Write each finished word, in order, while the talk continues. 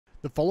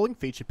The following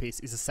feature piece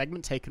is a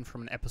segment taken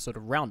from an episode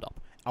of Roundup,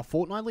 our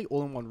fortnightly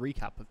all-in-one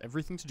recap of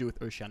everything to do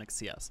with Oceanic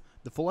CS.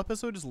 The full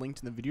episode is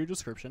linked in the video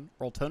description,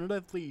 or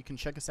alternatively you can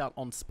check us out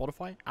on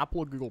Spotify,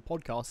 Apple or Google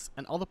Podcasts,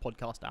 and other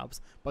podcast apps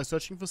by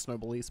searching for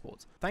Snowball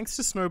Esports. Thanks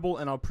to Snowball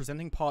and our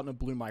presenting partner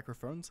Blue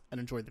Microphones,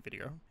 and enjoy the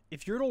video.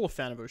 If you're at all a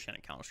fan of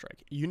Oceanic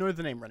Counter-Strike, you know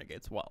the name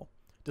Renegades well.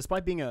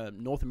 Despite being a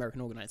North American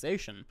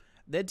organization,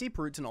 their deep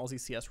roots in Aussie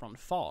CS run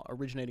far,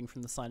 originating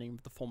from the signing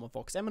of the former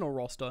Vox Eminor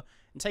roster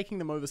and taking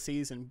them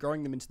overseas and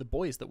growing them into the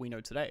boys that we know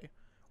today.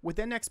 With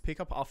their next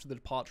pickup after the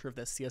departure of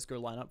their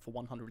CSGO lineup for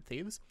 100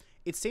 Thieves,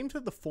 it seemed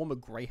that the former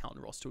Greyhound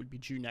roster would be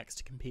due next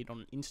to compete on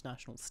an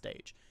international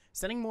stage,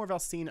 sending more of our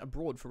scene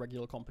abroad for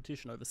regular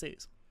competition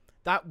overseas.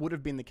 That would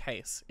have been the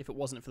case if it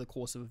wasn't for the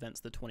course of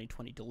events that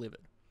 2020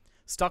 delivered.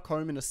 Stuck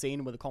home in a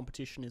scene where the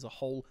competition is a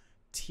whole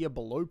tier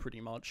below pretty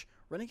much,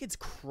 Renegades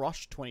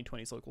crushed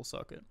 2020's local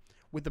circuit.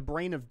 With the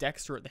brain of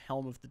Dexter at the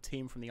helm of the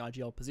team from the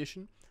IGL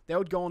position, they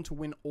would go on to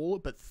win all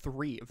but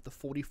 3 of the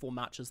 44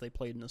 matches they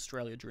played in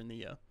Australia during the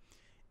year.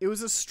 It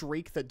was a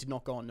streak that did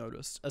not go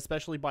unnoticed,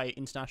 especially by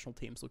international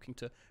teams looking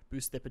to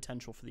boost their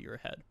potential for the year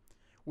ahead.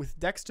 With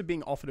Dexter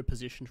being offered a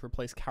position to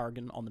replace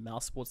Carrigan on the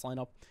Mouse Sports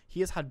lineup,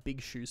 he has had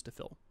big shoes to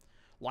fill.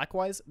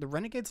 Likewise, the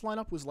Renegades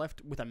lineup was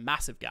left with a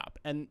massive gap,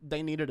 and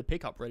they needed a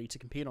pickup ready to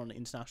compete on an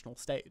international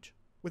stage.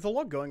 With a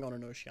lot going on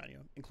in Oceania,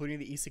 including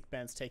the ESIC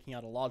bans taking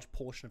out a large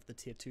portion of the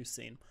Tier 2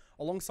 scene,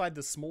 alongside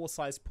the smaller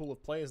sized pool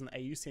of players in the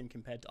AU scene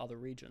compared to other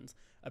regions,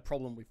 a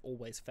problem we've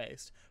always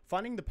faced,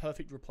 finding the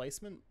perfect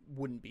replacement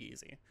wouldn't be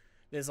easy.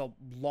 There's a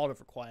lot of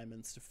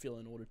requirements to fill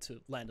in order to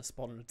land a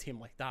spot on a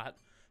team like that,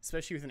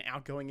 especially with an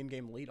outgoing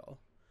in-game leader.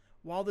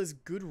 While there's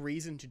good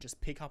reason to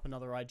just pick up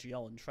another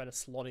IGL and try to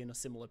slot in a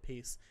similar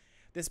piece,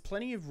 there's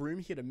plenty of room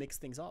here to mix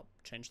things up,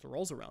 change the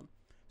roles around.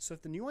 So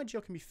if the new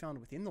IGL can be found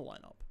within the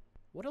lineup,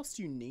 what else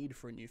do you need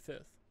for a new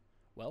 5th?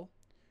 Well,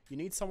 you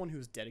need someone who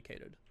is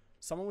dedicated,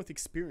 someone with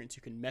experience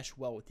who can mesh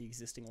well with the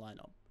existing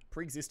lineup.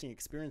 Pre-existing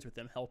experience with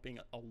them helping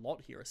a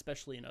lot here,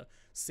 especially in a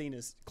scene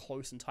as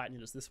close and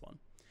tight-knit as this one.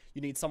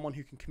 You need someone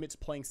who can commit to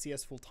playing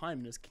CS full-time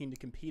and is keen to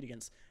compete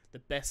against the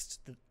best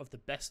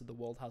of the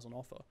world has on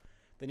offer.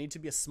 They need to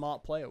be a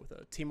smart player with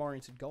a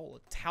team-oriented goal,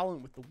 a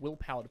talent with the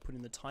willpower to put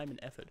in the time and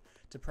effort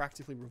to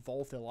practically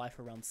revolve their life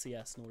around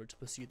CS in order to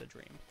pursue their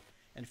dream.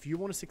 And if you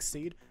want to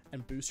succeed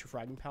and boost your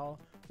fragging power,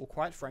 well,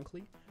 quite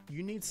frankly,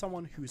 you need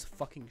someone who's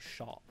fucking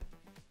sharp.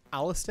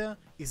 aliStair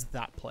is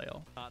that player.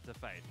 To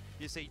fade.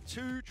 You see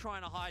 2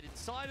 trying to hide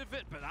inside of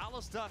it, but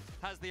aliStair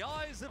has the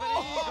eyes of an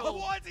eagle.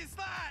 What is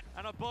that?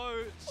 And a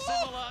bow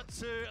similar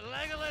to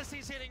Legolas.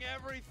 He's hitting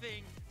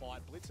everything.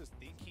 Fine, Blitz is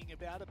thinking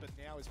about it, but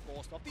now is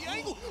forced off the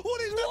angle.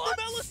 What is that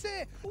from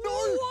aliStair?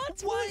 No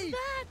what way. was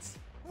that?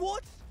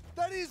 What?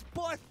 That is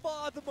by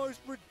far the most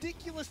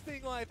ridiculous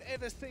thing I've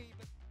ever seen.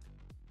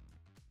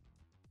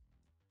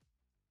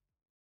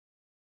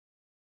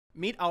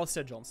 Meet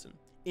aliStair Johnston,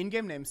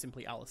 in-game name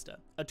simply aliStair,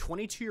 a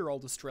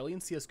 22-year-old Australian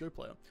CSGO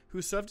player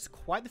who served as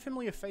quite the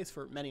familiar face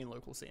for many in the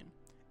local scene.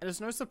 And it's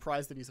no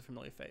surprise that he's a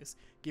familiar face,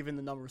 given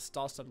the number of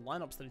star-studded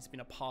lineups that he's been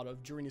a part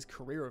of during his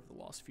career over the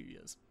last few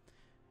years.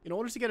 In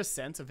order to get a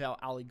sense of how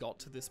Ali got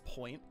to this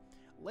point,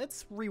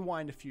 let's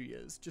rewind a few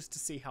years just to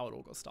see how it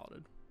all got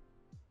started.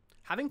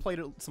 Having played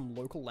at some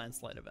local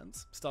landslide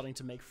events, starting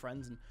to make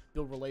friends and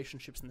build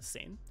relationships in the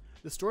scene,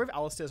 the story of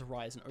aliStair's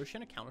rise in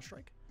Oceanic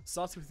Counter-Strike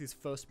starts with his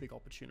first big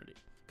opportunity,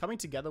 coming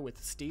together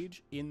with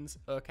Steege, Inns,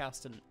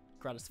 Urcast, and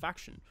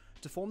Gratisfaction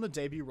to form the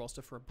debut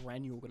roster for a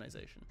brand new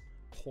organization,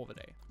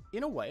 Corvidae.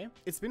 In a way,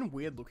 it's been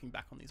weird looking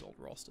back on these old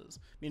rosters.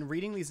 I mean,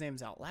 reading these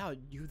names out loud,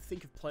 you would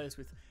think of players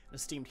with an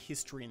esteemed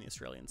history in the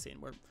Australian scene,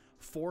 where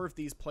 4 of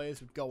these players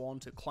would go on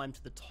to climb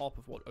to the top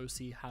of what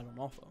OC had on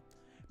offer.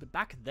 But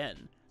back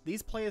then,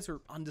 these players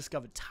were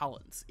undiscovered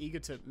talents, eager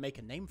to make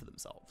a name for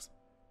themselves.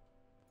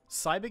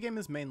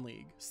 Cybergamer's main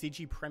league,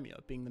 CG Premier,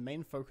 being the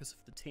main focus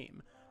of the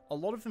team, a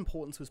lot of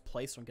importance was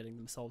placed on getting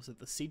themselves at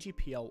the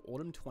CGPL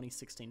Autumn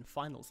 2016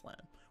 Finals LAN,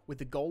 with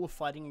the goal of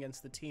fighting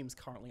against the teams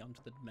currently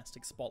under the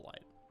domestic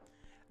spotlight.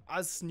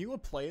 As newer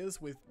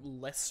players with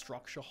less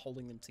structure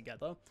holding them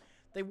together,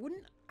 they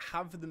wouldn't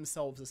have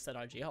themselves a set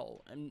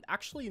IGL, and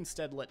actually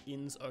instead let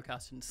Inns,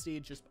 Urcast, and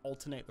Steege just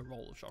alternate the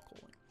role of shot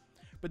calling.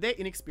 But their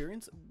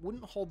inexperience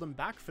wouldn't hold them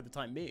back for the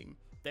time being.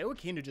 They were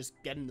keen to just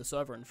get in the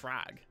server and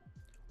frag.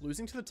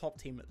 Losing to the top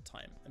team at the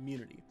time,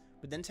 Immunity,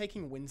 but then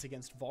taking wins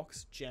against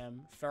Vox,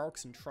 Jam,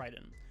 Ferox, and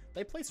Trident,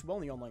 they placed well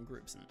in the online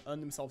groups and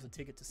earned themselves a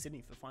ticket to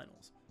Sydney for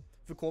finals.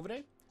 For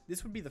Corvidae,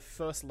 this would be the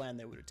first LAN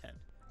they would attend,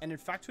 and in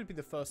fact would be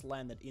the first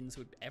LAN that Inns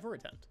would ever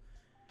attend.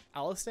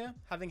 aliStair,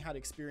 having had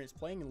experience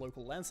playing in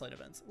local landslide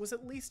events, was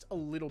at least a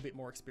little bit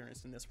more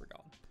experienced in this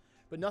regard,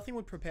 but nothing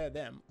would prepare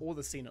them, or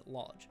the scene at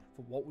large,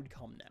 for what would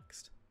come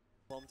next.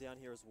 Bomb down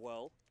here as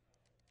well.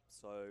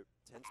 So,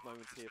 tense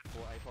moments here for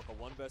APOC,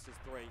 a 1 versus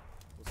 3.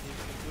 We'll see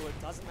if he can do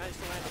it. Doesn't manage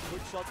to land a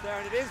good shot there,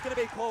 and it is going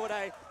to be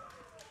Corvidae.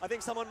 I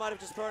think someone might have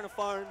just thrown a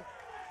phone,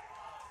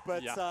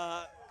 but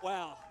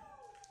wow.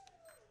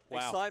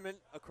 Excitement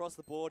across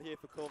the board here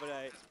for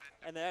Corvidae,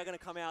 and they're going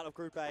to come out of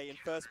Group A in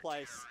first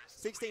place.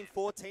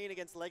 16-14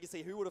 against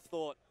Legacy. Who would have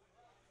thought?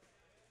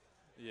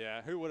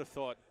 Yeah, who would have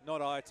thought?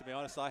 Not I, to be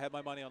honest. I had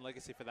my money on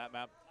Legacy for that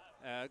map.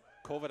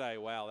 Corvidae,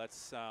 wow,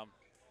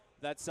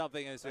 that's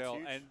something as well.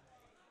 Huge. And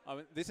I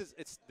mean,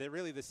 they're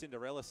really the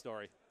Cinderella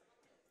story.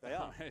 They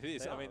are. It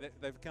is. I mean,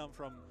 they've come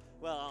from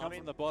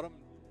from the bottom.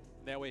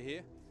 Now we're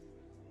here.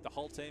 The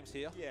whole team's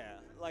here. Yeah,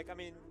 like I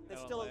mean, there's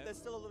still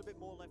a little bit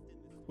more left in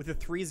this. With a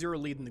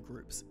 3-0 lead in the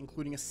groups,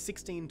 including a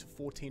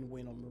 16-14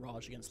 win on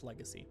Mirage against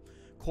Legacy,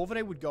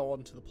 Corvidae would go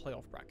on to the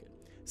playoff bracket,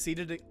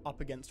 seeded up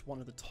against one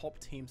of the top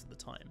teams at the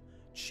time,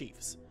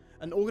 Chiefs,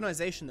 an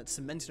organisation that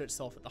cemented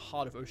itself at the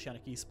heart of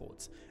Oceanic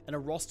Esports, and a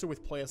roster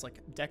with players like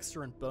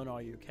Dexter and Burner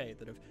UK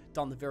that have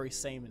done the very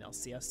same in our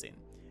CS scene.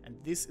 And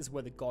this is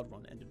where the God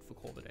Run ended for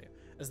Corvidae,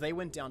 as they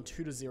went down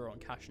 2-0 on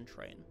Cash and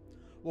Train.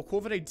 While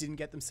Corvidae didn't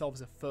get themselves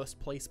a first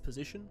place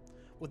position,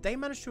 what they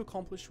managed to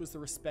accomplish was the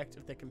respect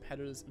of their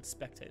competitors and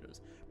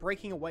spectators,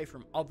 breaking away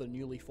from other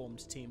newly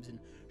formed teams and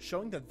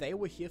showing that they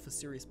were here for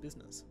serious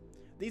business.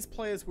 These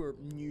players were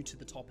new to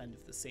the top end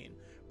of the scene,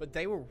 but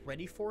they were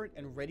ready for it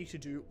and ready to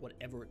do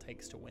whatever it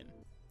takes to win.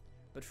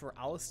 But for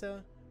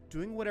aliStair,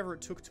 doing whatever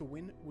it took to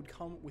win would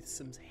come with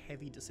some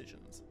heavy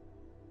decisions.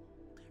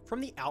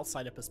 From the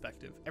outsider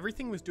perspective,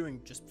 everything was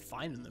doing just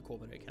fine in the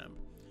Corvidae camp,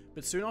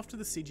 but soon after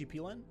the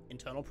CGP LAN,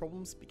 internal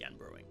problems began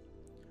brewing.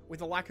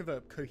 With a lack of a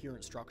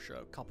coherent structure,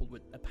 coupled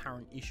with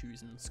apparent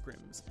issues in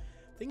scrims,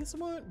 things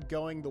weren't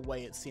going the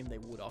way it seemed they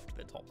would after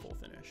their top 4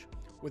 finish.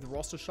 With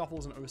roster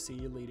shuffles and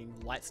OCE leading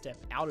lightstep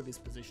out of his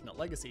position at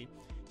Legacy,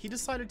 he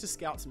decided to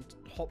scout some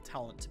top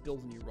talent to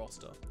build a new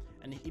roster,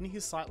 and in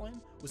his sightline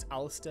was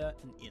aliStair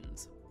and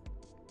INS.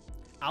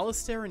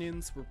 aliStair and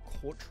INS were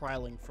caught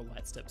trialing for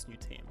lightstep's new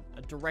team,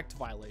 a direct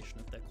violation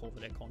of their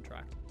Corvidae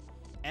contract.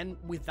 And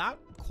with that,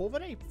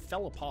 Corvidae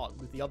fell apart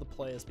with the other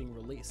players being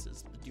released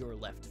as the duo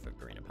left for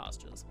greener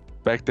pastures.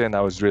 Back then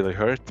I was really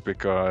hurt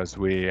because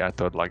I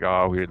thought like,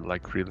 oh, we're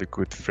like really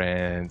good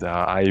friends.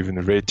 I even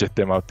raged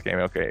them out the game.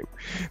 Okay,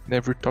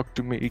 never talk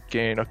to me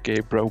again. Okay,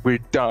 bro, we're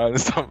done.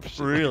 Some shit.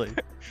 Really?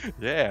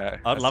 Yeah.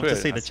 I'd love to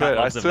see the chat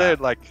logs of swear,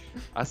 that. like,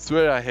 I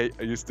swear I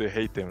used to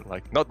hate them.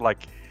 Like, not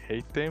like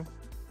hate them,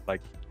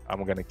 like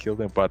I'm gonna kill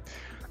them, but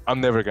I'm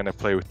never gonna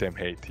play with them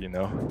hate, you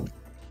know?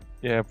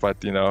 Yeah,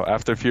 but you know,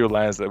 after a few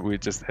lines that we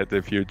just had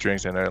a few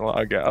drinks and I'm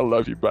like, I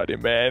love you, buddy,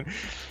 man.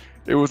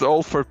 It was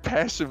all for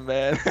passion,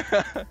 man.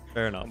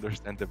 Fair enough.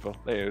 Understandable.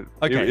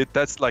 Okay.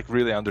 That's like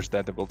really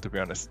understandable, to be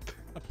honest.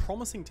 A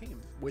promising team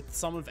with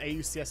some of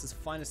AUCS's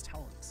finest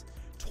talents,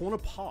 torn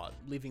apart,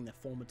 leaving their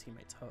former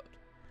teammates hurt.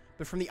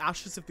 But from the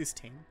ashes of this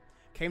team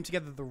came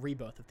together the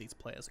rebirth of these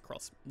players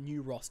across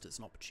new rosters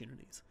and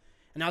opportunities.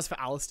 And as for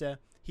aliStair,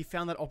 he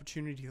found that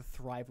opportunity to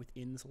thrive with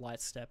INS,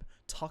 Lightstep,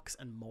 Tux,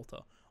 and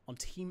Malta on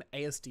Team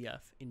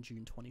ASDF in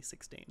June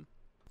 2016.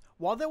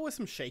 While there were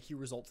some shaky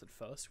results at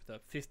first, with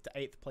a 5th to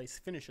 8th place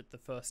finish at the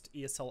first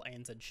ESL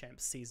ANZ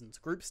Champs Seasons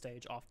group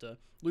stage after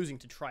losing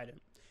to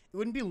Trident, it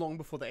wouldn't be long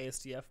before the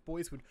ASDF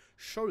boys would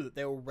show that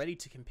they were ready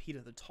to compete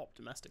at the top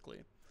domestically.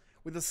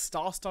 With a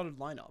star-studded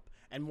lineup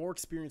and more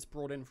experience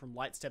brought in from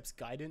Lightstep's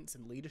guidance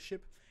and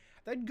leadership,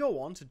 they'd go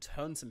on to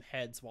turn some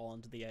heads while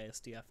under the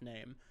ASDF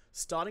name,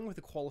 starting with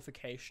a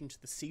qualification to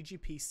the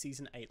CGP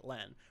Season 8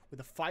 LAN with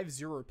a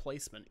 5-0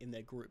 placement in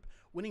their group,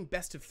 winning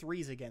best of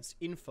 3s against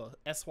Infa,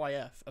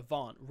 SYF,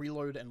 Avant,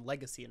 Reload and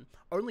Legacy, and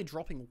only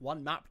dropping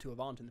one map to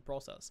Avant in the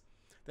process.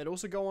 They'd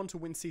also go on to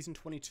win Season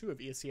 22 of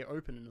ESEA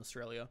Open in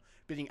Australia,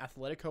 beating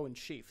Athletico and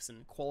Chiefs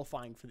and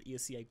qualifying for the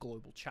ESEA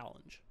Global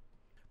Challenge.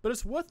 But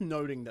it's worth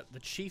noting that the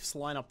Chiefs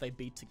lineup they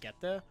beat to get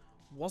there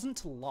wasn't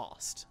to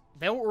last.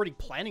 They were already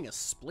planning a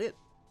split,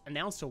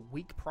 announced a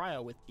week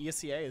prior, with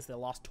ESEA as their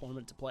last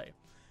tournament to play.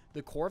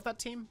 The core of that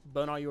team,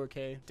 Burner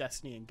UK,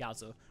 Destiny and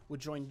Gaza,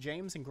 would join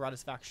James and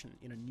Gratisfaction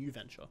in a new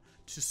venture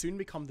to soon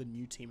become the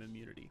new Team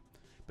Immunity.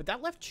 But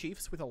that left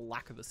Chiefs with a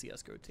lack of a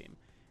CSGO team.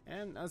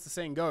 And as the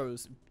saying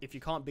goes, if you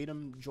can't beat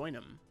them, join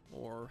them,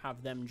 or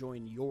have them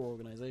join your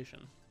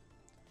organization.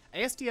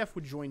 ASDF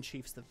would join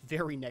Chiefs the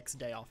very next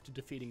day after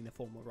defeating their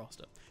former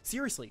roster.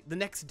 Seriously, the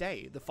next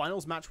day. The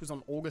finals match was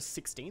on August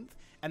 16th,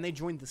 and they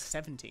joined the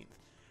 17th.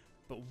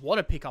 But what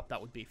a pickup that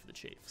would be for the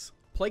Chiefs.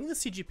 Playing the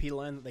CGP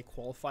LAN that they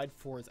qualified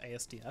for as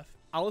ASDF,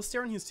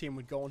 aliStair and his team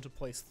would go on to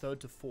place 3rd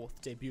to 4th,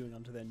 debuting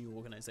under their new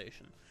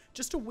organization.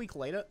 Just a week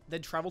later,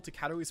 they'd travel to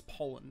Katowice,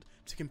 Poland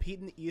to compete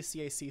in the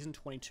ESEA Season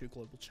 22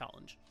 Global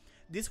Challenge.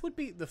 This would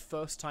be the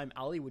first time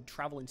Ali would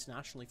travel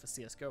internationally for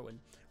CSGO and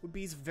would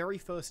be his very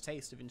first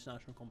taste of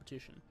international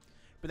competition.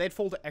 But they'd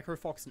fall to Echo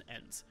Fox and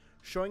ENS,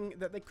 showing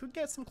that they could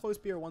get some close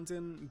BO1s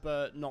in,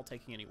 but not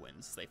taking any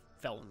wins as they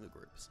fell in the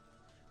groups.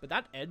 But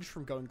that edge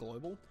from going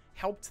global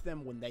helped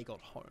them when they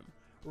got home,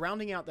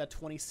 rounding out their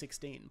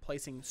 2016,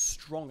 placing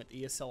strong at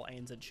ESL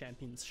ANZ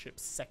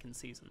Championship's 2nd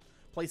season,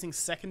 placing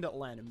 2nd at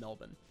LAN in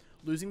Melbourne,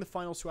 losing the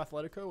finals to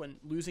Athletico and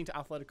losing to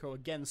Athletico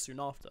again soon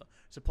after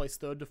to place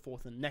 3rd to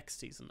 4th in the next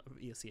season of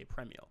ESEA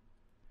Premier.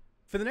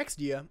 For the next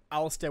year,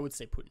 aliStair would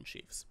stay put in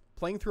Chiefs,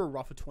 playing through a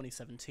rougher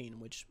 2017,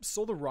 which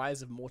saw the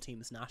rise of more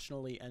teams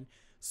nationally and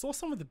saw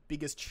some of the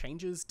biggest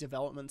changes,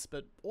 developments,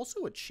 but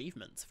also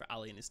achievements for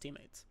Ali and his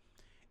teammates.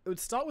 It would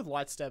start with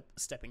aliStair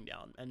stepping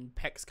down and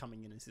Pex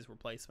coming in as his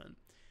replacement,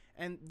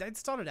 and they'd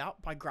started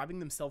out by grabbing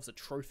themselves a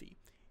trophy,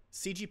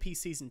 CGP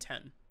Season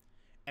 10,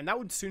 and that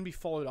would soon be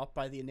followed up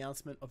by the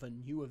announcement of a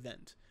new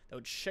event that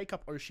would shake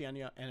up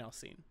Oceania and our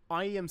scene,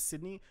 IEM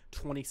Sydney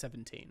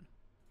 2017.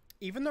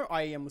 Even though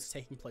IEM was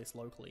taking place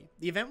locally,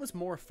 the event was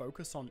more a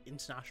focus on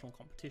international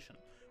competition,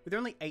 with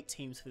only 8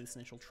 teams for this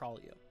initial trial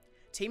year.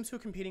 Teams who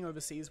were competing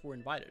overseas were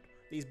invited,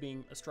 these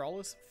being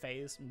Astralis,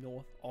 FaZe,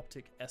 North,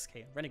 Optic, SK,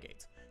 and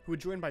Renegades, who were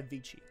joined by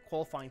Vici,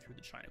 qualifying through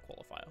the China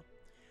qualifier.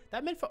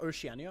 That meant for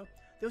Oceania,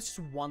 there was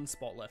just one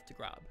spot left to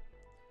grab.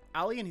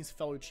 Ali and his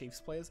fellow Chiefs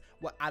players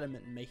were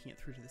adamant in making it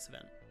through to this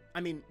event.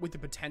 I mean, with the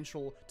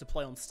potential to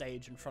play on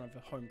stage in front of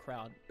a home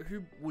crowd,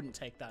 who wouldn't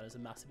take that as a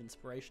massive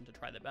inspiration to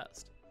try their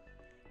best?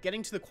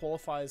 Getting to the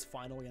qualifiers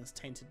final against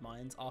Tainted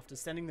Minds after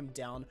sending them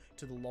down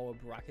to the lower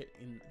bracket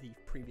in the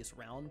previous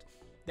round,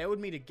 they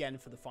would meet again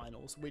for the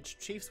finals, which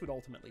Chiefs would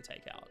ultimately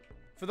take out.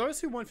 For those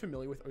who weren't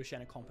familiar with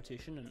Oceania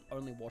competition and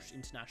only watched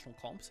international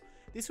comps,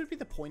 this would be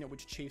the point at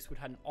which Chiefs would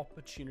have an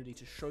opportunity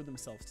to show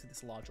themselves to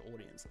this larger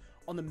audience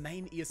on the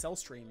main ESL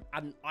stream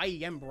at an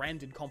IEM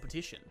branded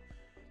competition,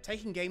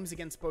 taking games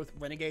against both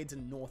Renegades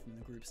and North in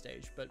the group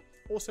stage, but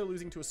also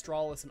losing to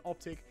Astralis and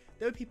Optic.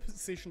 They would be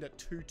positioned at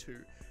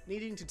 2-2,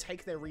 needing to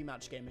take their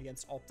rematch game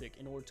against Optic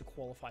in order to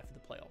qualify for the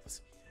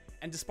playoffs.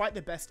 And despite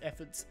their best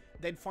efforts,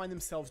 they'd find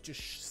themselves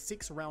just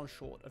 6 rounds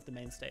short of the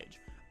main stage,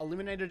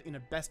 eliminated in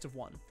a best of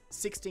 1,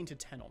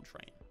 16-10 on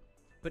Train.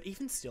 But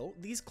even still,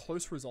 these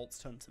close results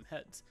turned some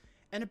heads,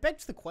 and it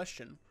begs the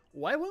question,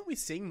 why weren't we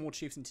seeing more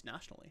Chiefs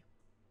internationally?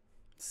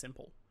 It's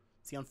simple.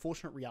 It's the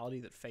unfortunate reality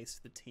that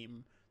faced the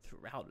team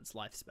throughout its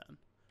lifespan.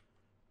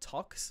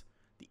 Tux,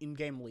 the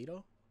in-game leader,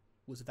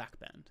 was VAC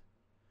banned.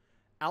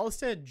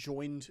 aliStair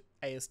joined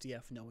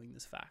ASDF knowing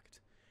this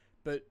fact,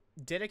 but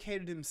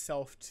dedicated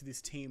himself to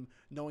this team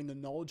knowing the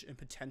knowledge and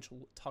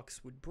potential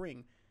Tux would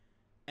bring,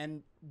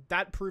 and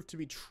that proved to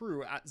be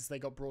true as they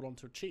got brought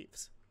onto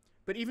Chiefs.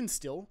 But even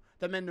still,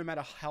 that meant no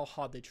matter how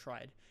hard they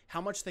tried,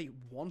 how much they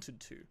wanted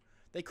to,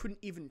 they couldn't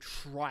even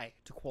try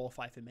to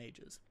qualify for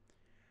majors.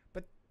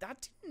 But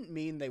that didn't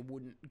mean they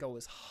wouldn't go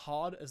as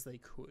hard as they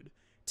could,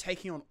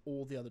 taking on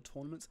all the other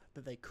tournaments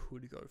that they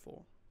could go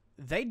for.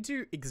 They'd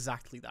do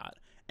exactly that,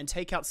 and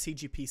take out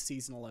CGP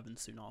Season 11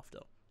 soon after,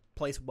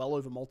 place well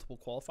over multiple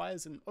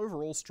qualifiers, and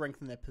overall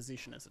strengthen their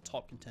position as a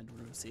top contender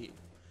in OCE.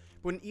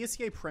 But when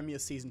ESEA Premier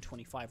Season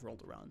 25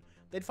 rolled around,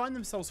 they'd find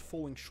themselves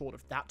falling short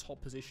of that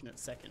top position at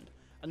second,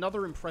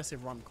 another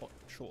impressive run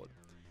short.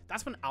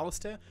 That's when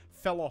aliStair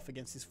fell off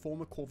against his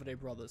former Corvidae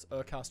brothers,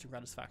 Urcast and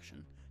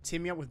Gratisfaction,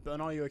 teaming up with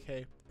Bernard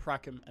Yoke,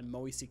 Prakim, and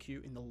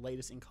MoeCQ in the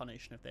latest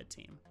incarnation of their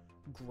team,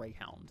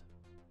 Greyhound.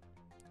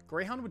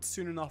 Greyhound would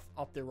soon enough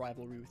up their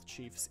rivalry with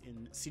Chiefs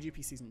in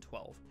CGP Season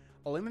 12,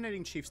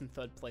 eliminating Chiefs in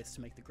 3rd place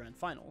to make the grand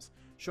finals,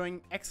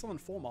 showing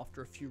excellent form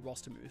after a few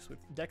roster moves, with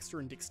Dexter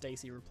and Dick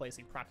Stacey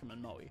replacing Prakim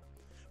and Moe.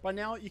 By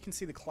now, you can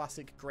see the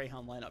classic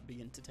Greyhound lineup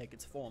begin to take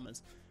its form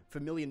as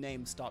familiar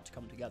names start to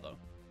come together.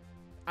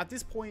 At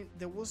this point,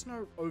 there was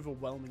no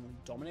overwhelmingly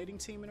dominating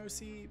team in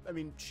OCE. I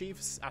mean,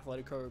 Chiefs,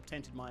 Atletico,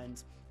 Tainted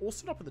Minds all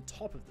stood up at the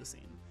top of the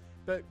scene,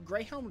 but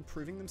Greyhound were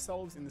proving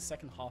themselves in the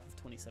second half of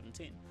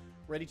 2017,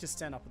 ready to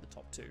stand up at the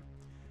top 2,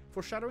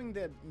 foreshadowing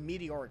their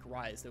meteoric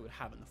rise they would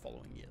have in the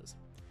following years.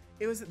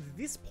 It was at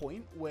this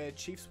point where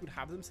Chiefs would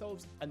have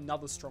themselves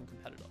another strong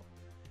competitor.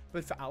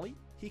 But for Ali,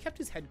 he kept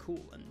his head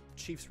cool, and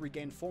Chiefs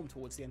regained form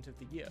towards the end of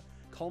the year,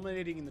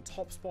 culminating in the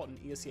top spot in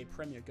ESEA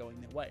Premier going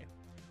their way.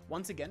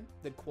 Once again,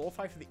 they'd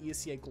qualify for the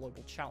ESEA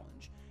Global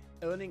Challenge,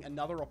 earning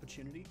another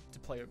opportunity to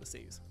play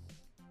overseas.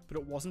 But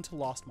it wasn't to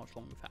last much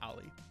longer for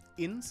Ali.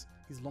 Inns,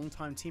 his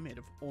longtime teammate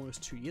of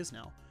almost 2 years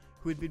now,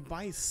 who had been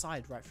by his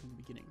side right from the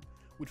beginning,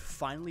 would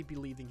finally be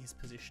leaving his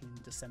position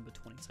in December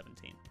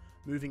 2017,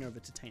 moving over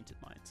to Tainted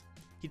Minds.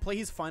 He'd play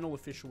his final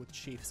official with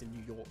Chiefs in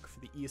New York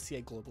for the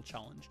ESEA Global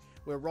Challenge,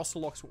 where roster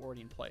locks were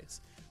already in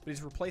place, but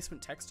his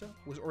replacement Texter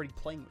was already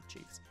playing with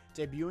Chiefs,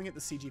 debuting at the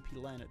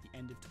CGP LAN at the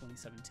end of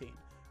 2017,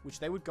 which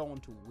they would go on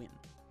to win.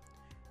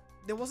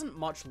 There wasn't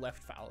much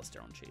left for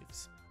aliStair on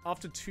Chiefs.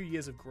 After 2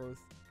 years of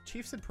growth,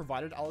 Chiefs had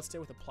provided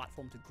aliStair with a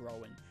platform to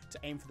grow and to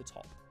aim for the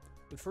top,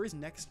 but for his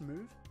next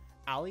move,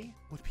 Ali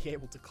would be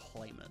able to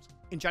claim it.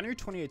 In January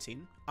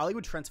 2018, Ali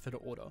would transfer to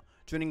Order,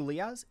 joining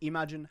Liaz,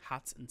 Imagine,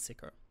 Hats, and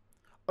Sicko.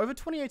 Over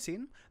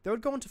 2018, they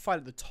would go on to fight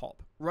at the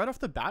top, right off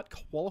the bat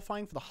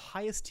qualifying for the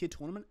highest tier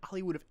tournament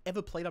Ali would have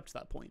ever played up to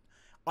that point,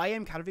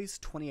 IEM Katowice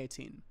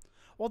 2018.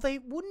 While they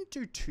wouldn't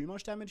do too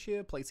much damage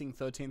here, placing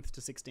 13th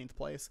to 16th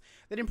place,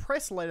 they'd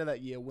impress later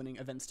that year winning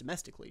events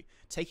domestically,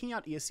 taking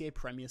out ESEA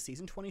Premier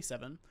Season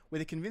 27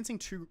 with a convincing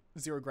 2-0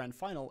 grand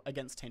final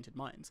against Tainted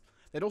Minds.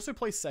 They'd also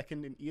placed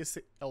second in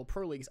ESL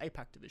Pro League's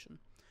APAC division.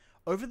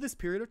 Over this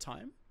period of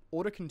time,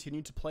 Order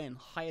continued to play in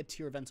higher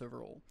tier events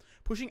overall,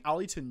 pushing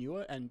Ali to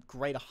newer and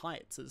greater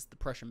heights as the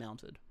pressure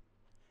mounted.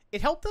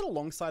 It helped that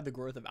alongside the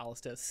growth of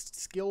aliStair's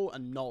skill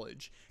and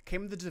knowledge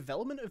came the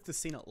development of the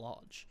scene at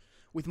large,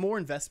 with more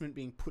investment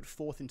being put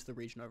forth into the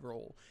region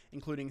overall,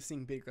 including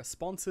seeing bigger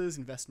sponsors,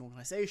 invest in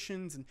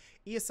organisations, and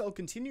ESL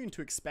continuing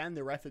to expand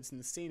their efforts in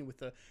the scene with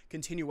the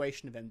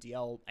continuation of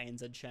MDL,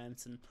 ANZ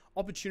champs, and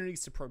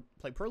opportunities to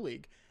play Pro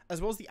League,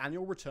 as well as the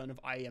annual return of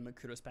IEM at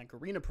Kudos Bank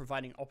Arena,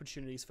 providing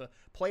opportunities for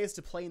players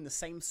to play in the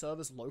same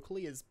servers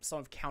locally as some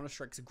of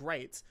Counter-Strike's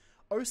greats.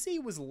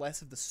 OC was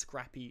less of the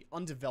scrappy,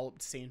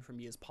 undeveloped scene from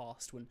years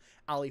past when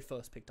Ali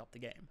first picked up the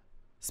game.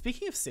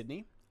 Speaking of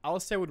Sydney,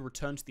 aliStair would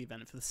return to the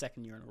event for the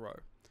second year in a row.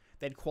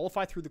 They'd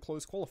qualify through the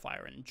closed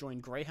qualifier and join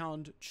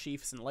Greyhound,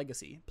 Chiefs, and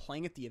Legacy,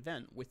 playing at the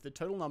event, with the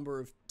total number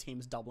of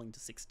teams doubling to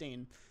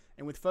 16,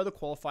 and with further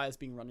qualifiers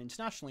being run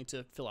internationally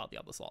to fill out the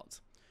other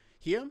slots.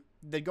 Here,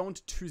 they'd go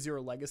into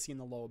 2-0 Legacy in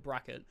the lower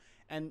bracket,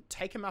 and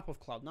take a map of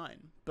Cloud9,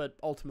 but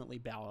ultimately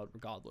bow out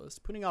regardless,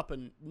 putting up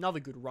another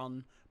good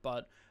run,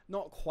 but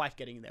not quite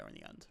getting there in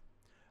the end.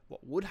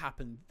 What would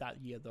happen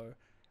that year, though,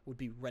 would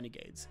be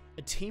Renegades,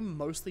 a team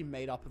mostly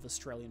made up of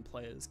Australian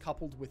players,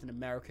 coupled with an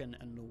American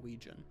and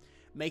Norwegian,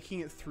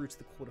 making it through to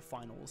the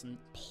quarterfinals and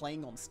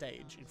playing on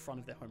stage in front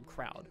of their home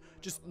crowd,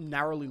 just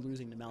narrowly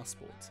losing to Mouse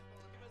Sports.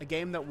 A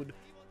game that would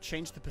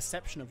change the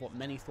perception of what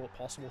many thought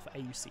possible for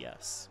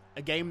AUCS.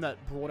 A game that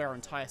brought our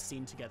entire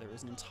scene together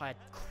as an entire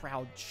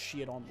crowd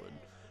cheered onward,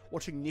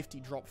 watching Nifty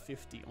drop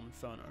 50 on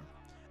Inferno.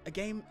 A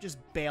game just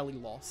barely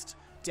lost,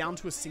 down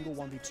to a single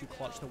 1v2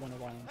 clutch that went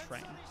away on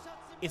train.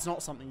 It's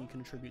not something you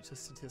can attribute to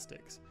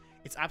statistics.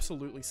 It's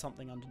absolutely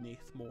something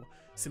underneath, more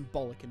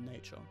symbolic in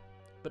nature.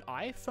 But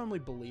I firmly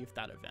believe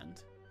that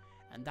event,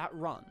 and that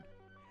run,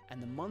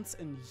 and the months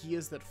and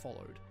years that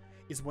followed,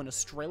 is when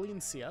Australian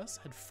CS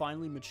had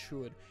finally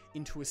matured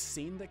into a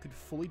scene that could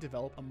fully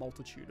develop a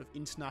multitude of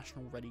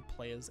international-ready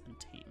players and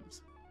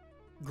teams.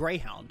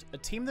 Greyhound, a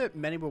team that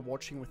many were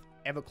watching with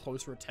ever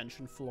closer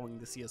attention following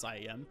this year's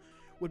IEM,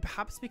 would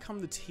perhaps become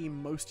the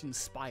team most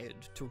inspired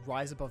to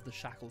rise above the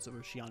shackles of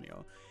Oceania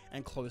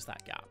and close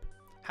that gap.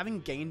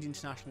 Having gained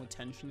international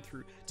attention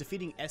through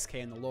defeating SK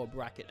in the lower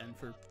bracket and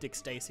for Dick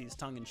Stacey's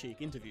tongue-in-cheek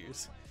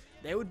interviews,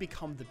 they would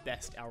become the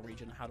best our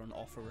region had on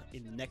offer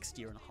in the next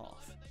year and a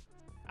half.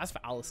 As for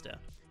aliStair,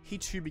 he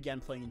too began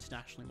playing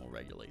internationally more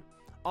regularly.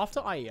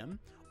 After IEM,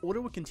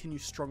 Order would continue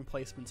strong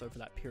placements over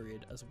that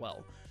period as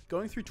well,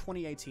 going through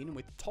 2018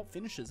 with top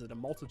finishes at a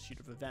multitude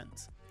of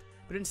events.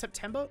 But in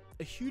September,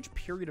 a huge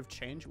period of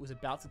change was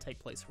about to take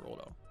place for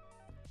Order.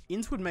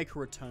 Inns would make a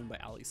return by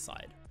Ali's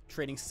side,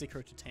 trading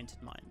Sicko to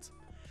Tainted Minds.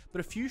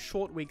 But a few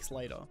short weeks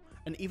later,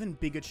 an even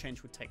bigger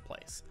change would take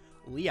place.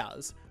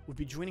 Liaz would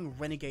be joining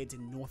Renegades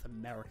in North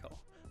America,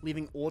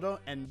 leaving Order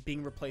and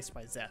being replaced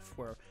by Zeph,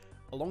 where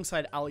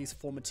alongside Ali's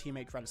former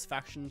teammate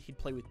Gratisfaction, he'd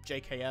play with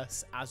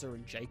JKS, Azur,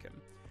 and Jacob.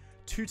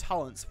 Two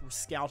talents were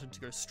scouted to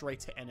go straight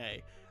to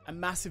NA, a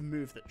massive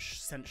move that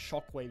sent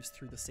shockwaves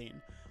through the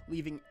scene,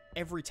 leaving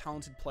every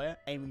talented player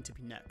aiming to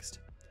be next.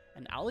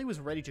 And Ali was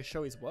ready to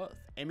show his worth,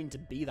 aiming to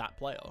be that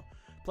player.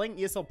 Playing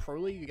ESL Pro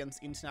League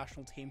against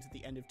international teams at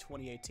the end of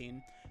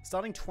 2018,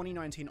 starting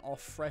 2019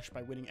 off fresh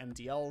by winning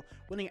MDL,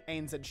 winning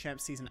ANZ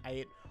Champs Season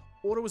 8,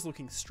 Order was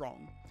looking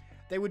strong.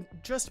 They would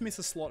just miss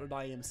a slot at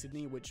IEM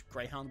Sydney, which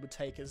Greyhound would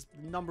take as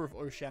the number of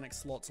Oceanic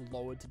slots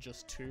lowered to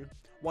just 2,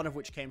 one of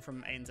which came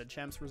from ANZ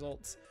Champs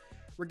results.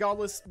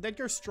 Regardless, they'd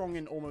go strong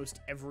in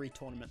almost every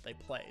tournament they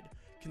played,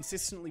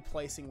 consistently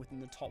placing within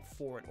the top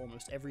 4 at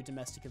almost every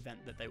domestic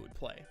event that they would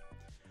play.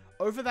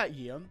 Over that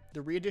year,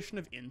 the re-addition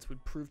of Inns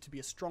would prove to be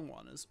a strong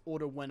one as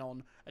Order went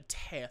on a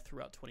tear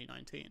throughout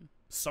 2019.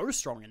 So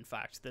strong, in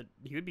fact, that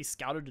he would be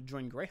scouted to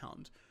join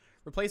Greyhound,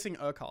 replacing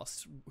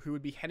Urkast, who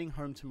would be heading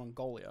home to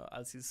Mongolia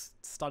as his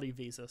study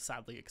visa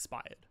sadly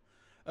expired.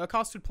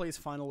 Urkast would play his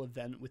final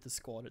event with the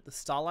squad at the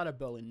Starlighter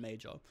Berlin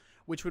Major,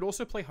 which would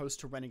also play host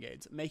to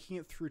Renegades, making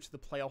it through to the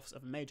playoffs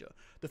of a major,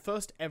 the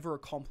first ever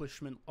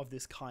accomplishment of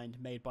this kind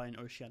made by an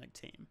Oceanic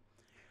team.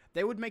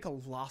 They would make a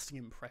lasting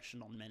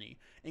impression on many,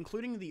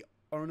 including the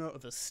owner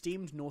of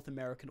esteemed North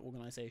American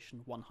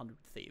organization 100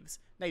 Thieves,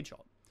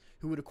 Nadeshot,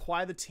 who would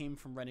acquire the team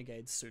from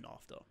Renegades soon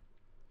after.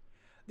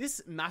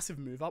 This massive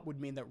move up would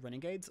mean that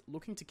Renegades,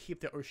 looking to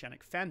keep their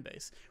Oceanic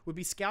fanbase, would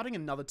be scouting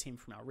another team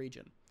from our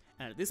region,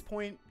 and at this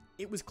point,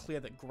 it was clear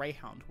that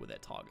Greyhound were their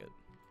target.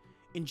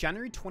 In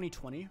January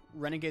 2020,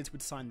 Renegades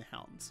would sign the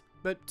Hounds,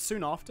 but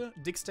soon after,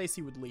 Dick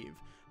Stacey would leave,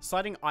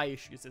 citing eye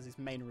issues as his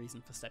main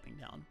reason for stepping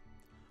down.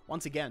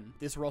 Once again,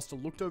 this roster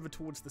looked over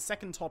towards the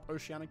second top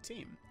Oceanic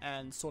team,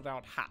 and sought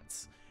out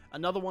Hats,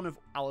 another one of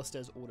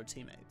aliStair's Order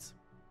teammates.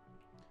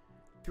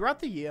 Throughout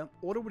the year,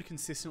 Order would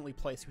consistently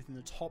place within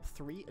the top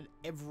 3 at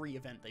every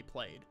event they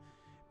played.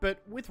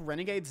 But with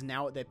Renegades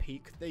now at their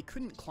peak, they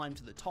couldn't climb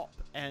to the top,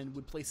 and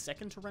would place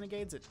second to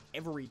Renegades at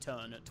every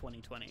turn at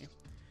 2020.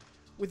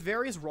 With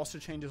various roster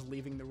changes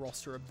leaving the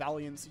roster of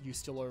Valiance,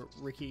 Ustillo,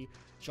 Ricky,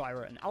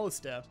 Gyra, and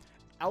aliStair,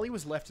 Ali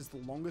was left as the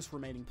longest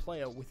remaining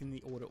player within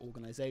the Order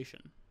organization.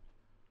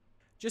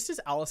 Just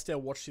as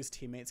aliStair watched his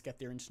teammates get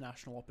their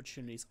international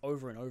opportunities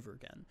over and over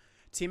again,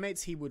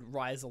 teammates he would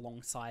rise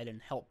alongside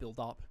and help build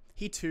up,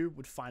 he too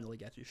would finally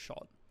get his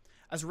shot.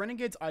 As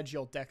Renegades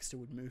IGL Dexter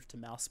would move to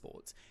Mouse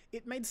Sports,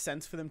 it made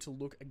sense for them to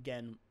look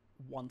again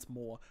once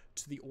more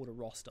to the Order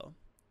roster.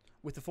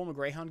 With the former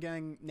Greyhound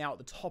gang now at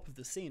the top of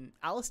the scene,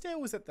 aliStair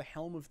was at the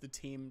helm of the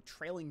team,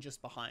 trailing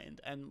just behind,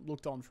 and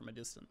looked on from a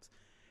distance.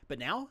 But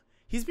now,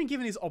 he's been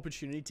given his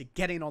opportunity to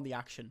get in on the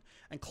action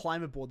and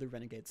climb aboard the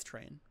Renegades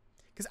train.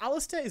 Because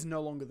aliStair is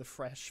no longer the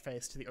fresh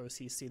face to the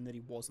OC scene that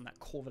he was in that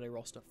Corvidae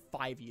roster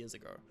 5 years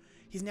ago.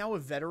 He's now a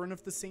veteran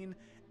of the scene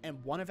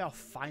and one of our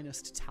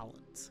finest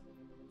talents.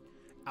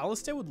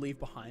 aliStair would leave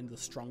behind the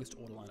strongest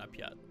Order lineup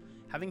yet,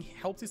 having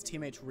helped his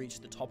teammates reach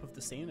the top of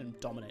the scene and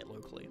dominate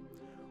locally.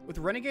 With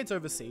Renegades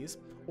overseas,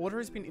 Order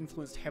has been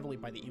influenced heavily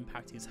by the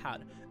impact he's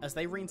had, as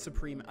they reign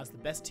supreme as the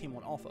best team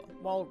on offer,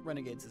 while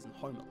Renegades isn't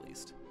home at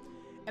least.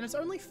 And it's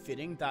only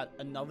fitting that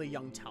another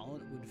young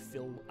talent would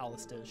fill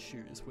aliStair's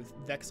shoes, with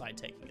Vexite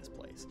taking his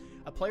place,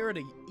 a player at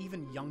an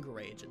even younger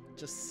age at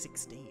just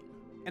 16.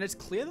 And it's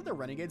clear that the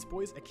Renegades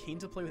boys are keen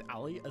to play with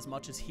Ali as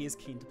much as he is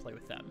keen to play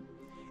with them.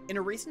 In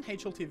a recent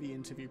HLTV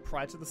interview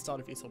prior to the start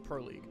of ESL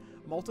Pro League,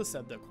 Malta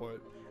said that,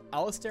 quote,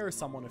 aliStair is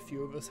someone a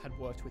few of us had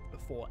worked with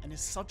before and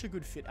is such a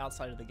good fit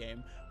outside of the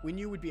game, we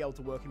knew we'd be able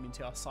to work him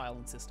into our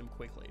silent system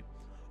quickly.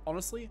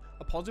 Honestly,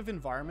 a positive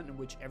environment in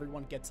which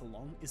everyone gets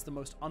along is the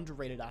most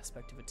underrated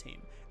aspect of a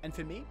team, and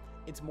for me,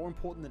 it's more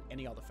important than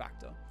any other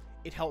factor.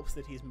 It helps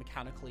that he's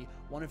mechanically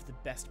one of the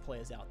best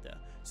players out there,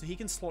 so he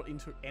can slot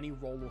into any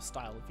role or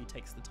style if he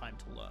takes the time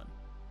to learn.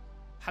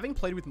 Having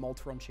played with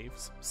Malta on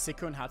Chiefs,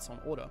 Sicko and Hats on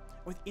Order,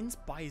 with Inns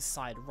by his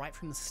side right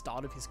from the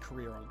start of his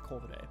career on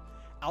Corvidae,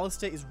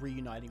 aliStair is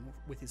reuniting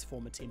with his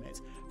former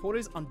teammates for what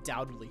is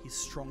undoubtedly his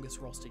strongest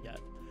roster yet.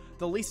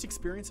 The least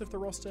experienced of the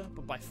roster,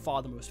 but by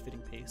far the most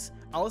fitting piece,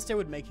 aliStair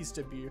would make his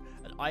debut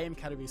at IM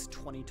Katowice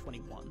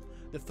 2021,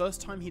 the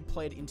first time he'd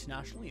played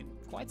internationally in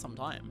quite some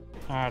time.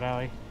 Alright,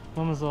 Ali,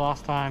 when was the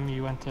last time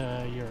you went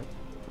to Europe?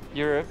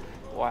 Europe?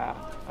 Wow.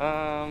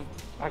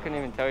 I couldn't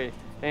even tell you.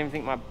 I don't even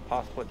think my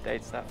passport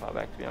dates that far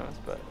back, to be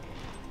honest, but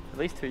at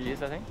least 2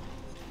 years, I think.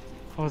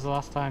 When was the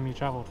last time you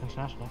travelled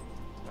internationally?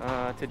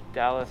 To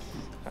Dallas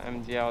for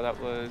MGL.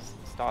 That was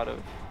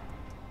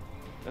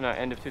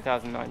end of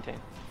 2019.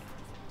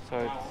 So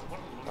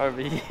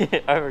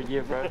it's over a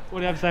year, bro. What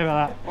do you have to say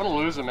about that? What a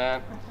loser,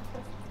 man.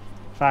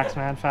 Facts,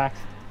 man, facts.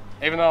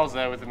 Even though I was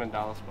there with him in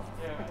Dallas,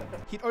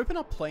 He'd open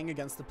up playing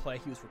against the player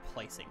he was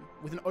replacing,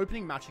 with an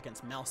opening match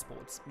against Mouse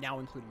Sports, now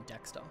including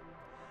Dexter.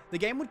 The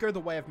game would go the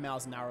way of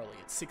Mouse narrowly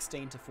at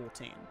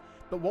 16-14,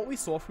 but what we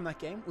saw from that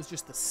game was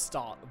just the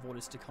start of what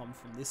is to come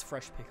from this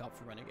fresh pickup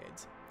for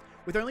Renegades.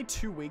 With only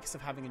 2 weeks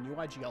of having a new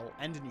IGL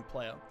and a new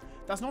player,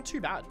 that's not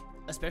too bad,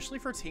 especially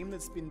for a team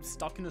that's been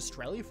stuck in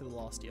Australia for the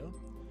last year.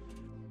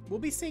 We'll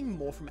be seeing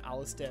more from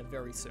aliStair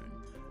very soon,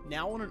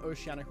 now on an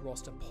Oceanic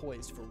roster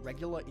poised for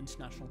regular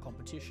international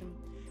competition,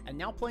 and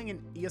now playing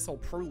in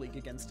ESL Pro League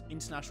against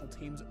international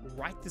teams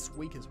right this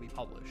week as we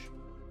publish.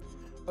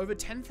 Over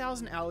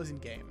 10,000 hours in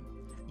game,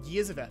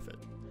 years of effort,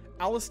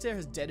 aliStair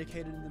has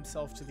dedicated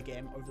himself to the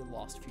game over the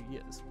last few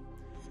years.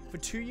 For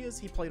 2 years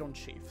he played on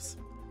Chiefs.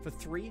 For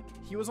 3,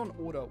 he was on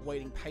Order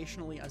waiting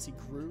patiently as he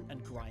grew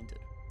and grinded.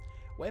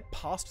 We're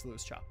past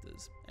those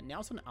chapters, and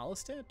now it's on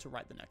aliStair to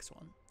write the next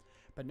one.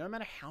 But no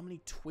matter how many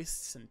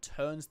twists and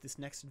turns this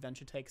next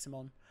adventure takes him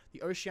on,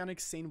 the Oceanic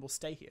scene will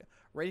stay here,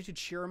 ready to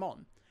cheer him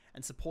on,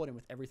 and support him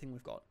with everything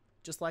we've got,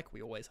 just like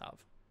we always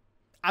have.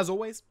 As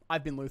always,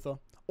 I've been Luther,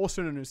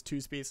 also known as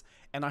Two-Spiece,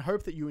 and I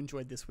hope that you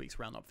enjoyed this week's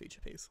Roundup feature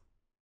piece.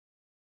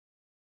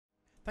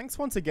 Thanks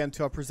once again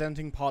to our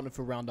presenting partner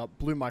for Roundup,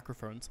 Blue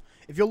Microphones.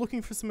 If you're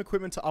looking for some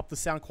equipment to up the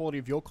sound quality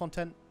of your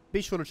content,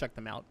 be sure to check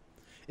them out.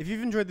 If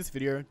you've enjoyed this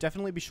video,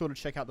 definitely be sure to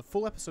check out the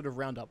full episode of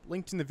Roundup,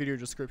 linked in the video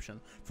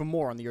description, for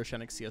more on the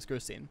Oceanic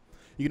CSGO scene.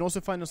 You can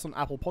also find us on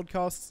Apple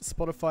Podcasts,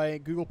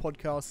 Spotify, Google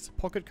Podcasts,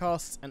 Pocket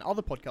Casts, and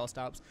other podcast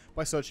apps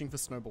by searching for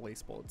Snowball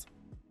Esports.